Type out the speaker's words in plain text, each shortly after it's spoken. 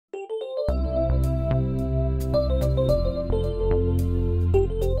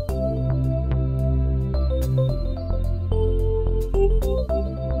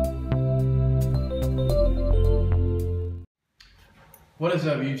What is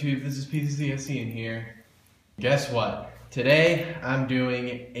up, YouTube? This is PTCSC in here. Guess what? Today I'm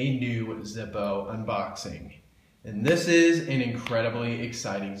doing a new Zippo unboxing. And this is an incredibly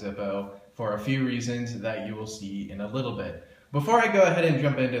exciting Zippo for a few reasons that you will see in a little bit. Before I go ahead and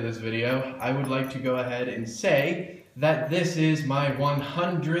jump into this video, I would like to go ahead and say that this is my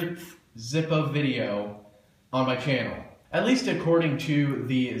 100th Zippo video on my channel. At least according to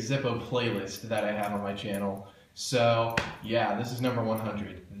the Zippo playlist that I have on my channel. So yeah, this is number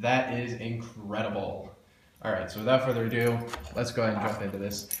 100. That is incredible. Alright, so without further ado, let's go ahead and jump into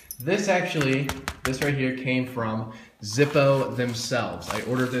this. This right here came from Zippo themselves. I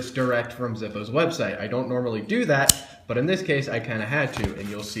ordered this direct from Zippo's website. I don't normally do that, but in this case I kind of had to, and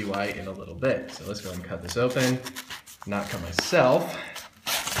you'll see why in a little bit. So let's go ahead and cut this open. Not cut myself.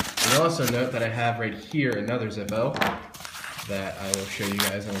 You'll also note that I have right here another Zippo that I will show you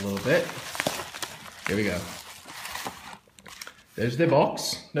guys in a little bit. Here we go. There's the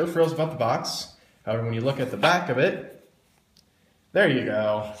box. No frills about the box. However, when you look at the back of it, there you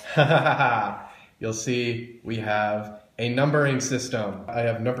go. You'll see we have a numbering system. I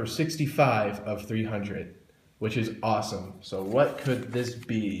have number 65 of 300, which is awesome. So what could this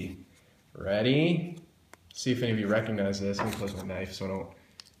be? Ready? See if any of you recognize this. Let me close my knife so I don't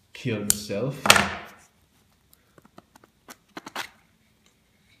kill myself.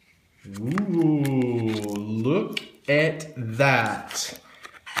 Ooh, look at that.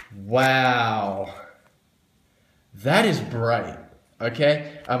 Wow. That is bright.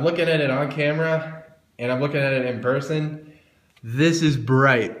 Okay? I'm looking at it on camera and I'm looking at it in person. This is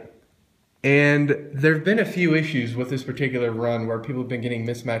bright. And there have been a few issues with this particular run where people have been getting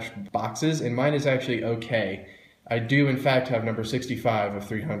mismatched boxes, and mine is actually okay. I do in fact have number 65 of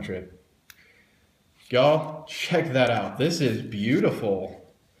 300. Y'all, check that out. This is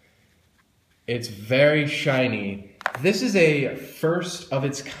beautiful. It's very shiny. This is a first of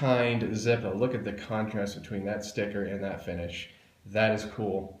its kind Zippo. Look at the contrast between that sticker and that finish. That is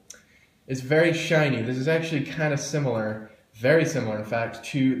cool. It's very shiny. This is actually kind of similar, very similar in fact,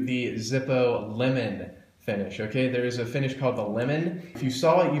 to the Zippo Lemon finish. Okay, there is a finish called the Lemon. If you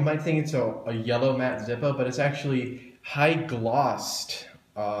saw it, you might think it's a yellow matte Zippo, but it's actually high glossed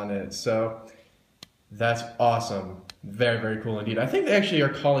on it. So that's awesome. Very, very cool indeed. I think they actually are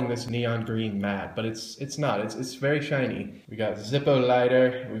calling this neon green matte, but it's not. It's very shiny. We got Zippo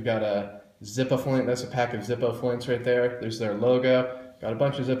lighter. We've got a Zippo flint. That's a pack of Zippo flints right there. There's their logo. Got a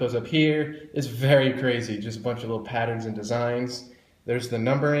bunch of Zippos up here. It's very crazy. Just a bunch of little patterns and designs. There's the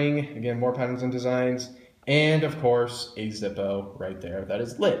numbering. Again, more patterns and designs. And of course, a Zippo right there that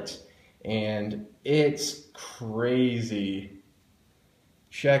is lit. And it's crazy.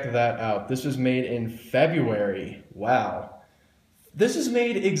 Check that out. This was made in February. Wow. This was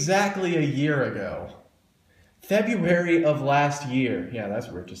made exactly a year ago. February of last year. Yeah, that's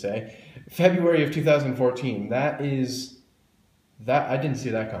weird to say. February of 2014. I didn't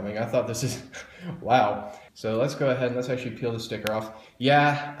see that coming. I thought this is, wow. So let's go ahead and let's actually peel the sticker off.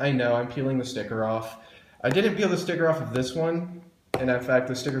 Yeah, I know, I'm peeling the sticker off. I didn't peel the sticker off of this one. And in fact,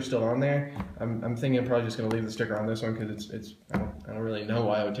 the sticker's still on there. I'm thinking I'm probably just going to leave the sticker on this one because I don't really know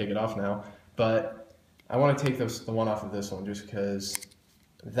why I would take it off now. But I want to take the one off of this one just because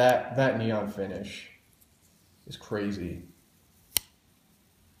that neon finish is crazy.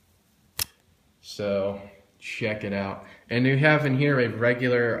 So check it out. And we have in here a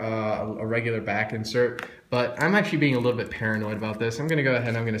regular back insert. But I'm actually being a little bit paranoid about this. I'm going to go ahead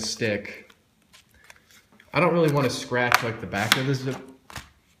and I'm going to stick. I don't really want to scratch like the back of this Zippo.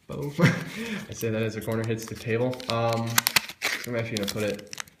 I say that as the corner hits the table. So I'm actually going to put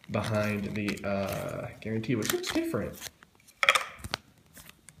it behind the guarantee, which looks different.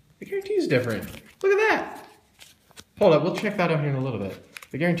 The guarantee is different. Look at that. Hold up, we'll check that out here in a little bit.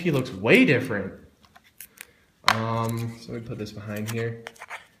 The guarantee looks way different. So let me put this behind here.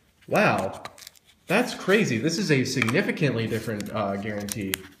 Wow, that's crazy. This is a significantly different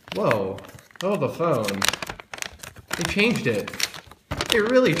guarantee. Whoa. Oh, the phone. They changed it. They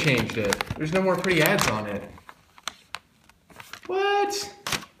really changed it. There's no more pretty ads on it. What?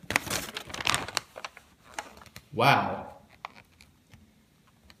 Wow.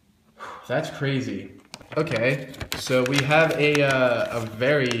 That's crazy. Okay, so we have a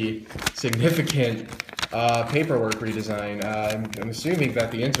very significant paperwork redesign. I'm assuming that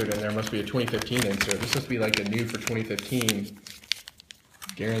the insert in there must be a 2015 insert. This must be like a new for 2015.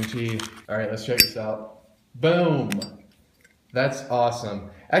 Guaranteed. Alright, let's check this out. Boom! That's awesome.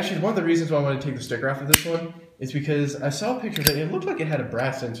 Actually, one of the reasons why I wanted to take the sticker off of this one is because I saw a picture that it looked like it had a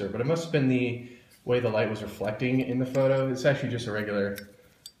brass insert, but it must have been the way the light was reflecting in the photo. It's actually just a regular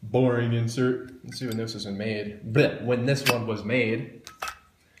boring insert. Let's see when this was made. Blech, when this one was made.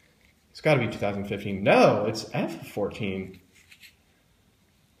 It's got to be 2015. No, it's F14.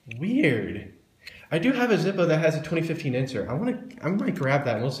 Weird. I do have a Zippo that has a 2015 insert. I might grab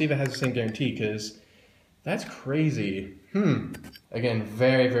that and we'll see if it has the same guarantee, because that's crazy. Again,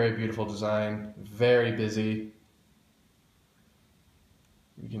 very, very beautiful design. Very busy.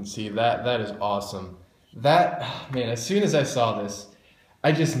 You can see that. That is awesome. That, man, as soon as I saw this,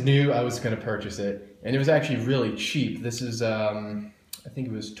 I just knew I was going to purchase it. And it was actually really cheap. This is, I think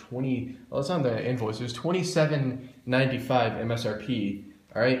it was it's on the invoice. It was $27.95 MSRP.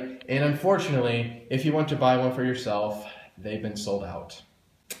 All right. And unfortunately, if you want to buy one for yourself, they've been sold out.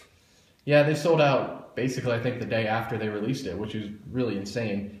 Yeah, they sold out basically, I think, the day after they released it, which is really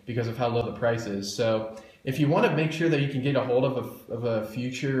insane because of how low the price is. So if you want to make sure that you can get a hold of a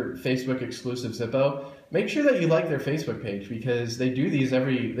future Facebook exclusive Zippo, make sure that you like their Facebook page, because they do these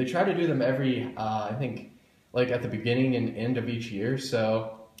they try to do them every, I think, like at the beginning and end of each year.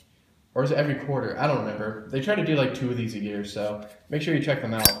 So, or is it every quarter? I don't remember. They try to do like 2 of these a year. So make sure you check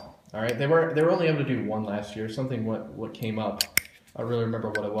them out. All right. They were only able to do 1 last year. Something what came up. I don't really remember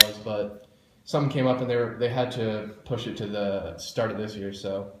what it was, but something came up and they had to push it to the start of this year.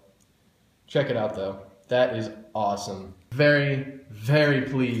 So check it out though. That is awesome. Very, very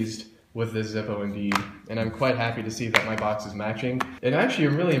pleased with this Zippo indeed. And I'm quite happy to see that my box is matching. And actually,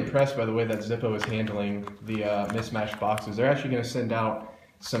 I'm really impressed by the way that Zippo is handling the mismatched boxes. They're actually going to send out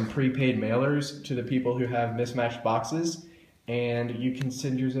some prepaid mailers to the people who have mismatched boxes. And you can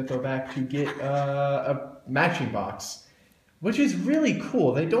send your Zippo back to get a matching box, which is really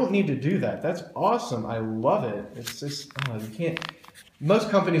cool. They don't need to do that. That's awesome. I love it. It's just, you can't. Most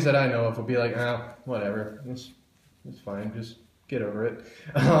companies that I know of will be like, whatever, it's fine, just get over it.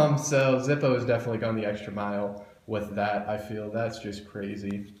 So Zippo has definitely gone the extra mile with that. I feel that's just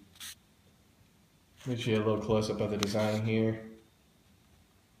crazy. Let me show you a little close up of the design here.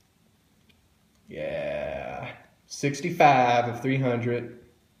 Yeah, 65 of 300.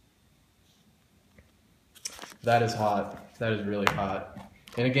 That is hot. That is really hot.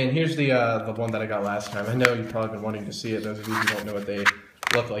 And again, here's the one that I got last time. I know you've probably been wanting to see it. Those of you who don't know what they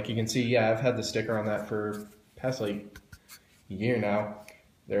look like, you can see, yeah, I've had the sticker on that for past like a year now.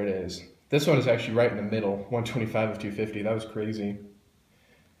 There it is. This one is actually right in the middle, 125 of 250. That was crazy.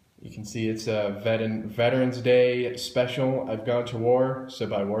 You can see it's a Veterans Day special. I've gone to war, so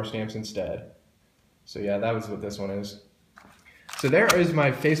buy war stamps instead. So yeah, that was what this one is. So there is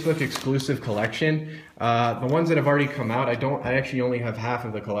my Facebook exclusive collection. The ones that have already come out, I actually only have half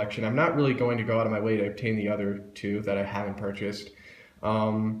of the collection. I'm not really going to go out of my way to obtain the other 2 that I haven't purchased.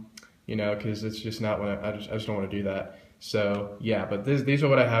 You know, because it's just not what I just don't want to do that. So yeah, but these are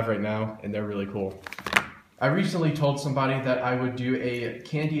what I have right now, and they're really cool. I recently told somebody that I would do a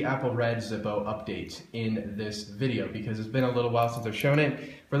Candy Apple Red Zippo update in this video because it's been a little while since I've shown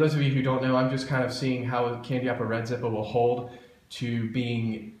it. For those of you who don't know, I'm just kind of seeing how Candy Apple Red Zippo will hold to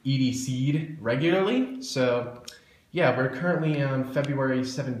being EDC'd regularly. So yeah, we're currently on February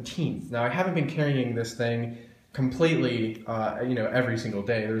 17th. Now I haven't been carrying this thing completely, you know, every single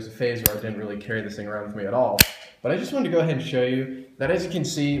day. There was a phase where I didn't really carry this thing around with me at all. But I just wanted to go ahead and show you that, as you can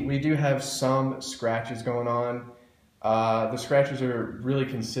see, we do have some scratches going on. The scratches are really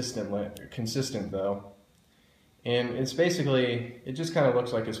consistent though. And it's basically, it just kind of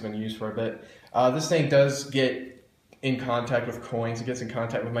looks like it's been used for a bit. This thing does get in contact with coins, it gets in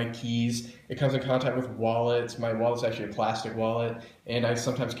contact with my keys, it comes in contact with wallets. My wallet's actually a plastic wallet, and I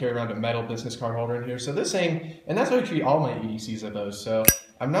sometimes carry around a metal business card holder in here. So this thing, and that's how I treat all my EDCs Zippos, so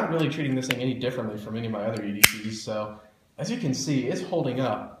I'm not really treating this thing any differently from any of my other EDCs. So as you can see, it's holding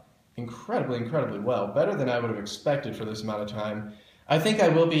up incredibly, incredibly well, better than I would have expected for this amount of time. I think I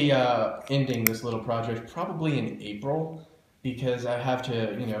will be ending this little project probably in April, because I have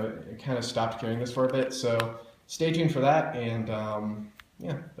to, you know, kind of stopped carrying this for a bit. So stay tuned for that, and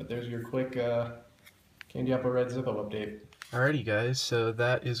yeah, but there's your quick Candy Apple Red Zippo update. Alrighty guys, so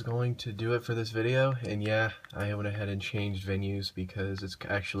that is going to do it for this video, and yeah, I went ahead and changed venues because it's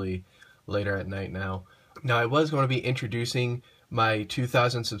actually later at night now. Now I was going to be introducing my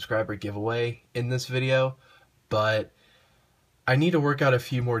 2,000 subscriber giveaway in this video, but I need to work out a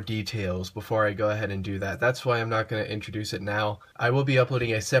few more details before I go ahead and do that. That's why I'm not going to introduce it now. I will be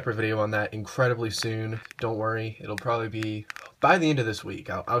uploading a separate video on that incredibly soon. Don't worry, it'll probably be by the end of this week.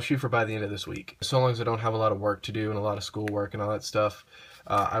 I'll shoot for by the end of this week. So long as I don't have a lot of work to do and a lot of school work and all that stuff,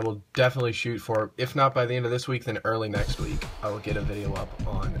 I will definitely shoot for, if not by the end of this week, then early next week, I will get a video up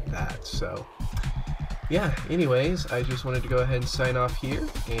on that. So yeah, anyways, I just wanted to go ahead and sign off here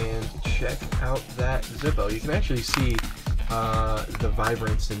and check out that Zippo. You can actually see the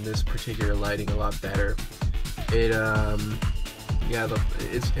vibrance in this particular lighting a lot better. yeah,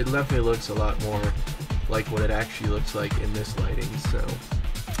 it definitely looks a lot more like what it actually looks like in this lighting. So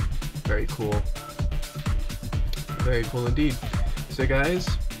very cool. Very cool indeed. So guys,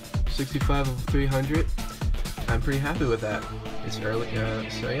 65 of 300. I'm pretty happy with that. It's early,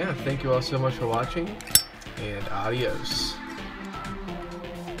 so yeah, thank you all so much for watching, and adios.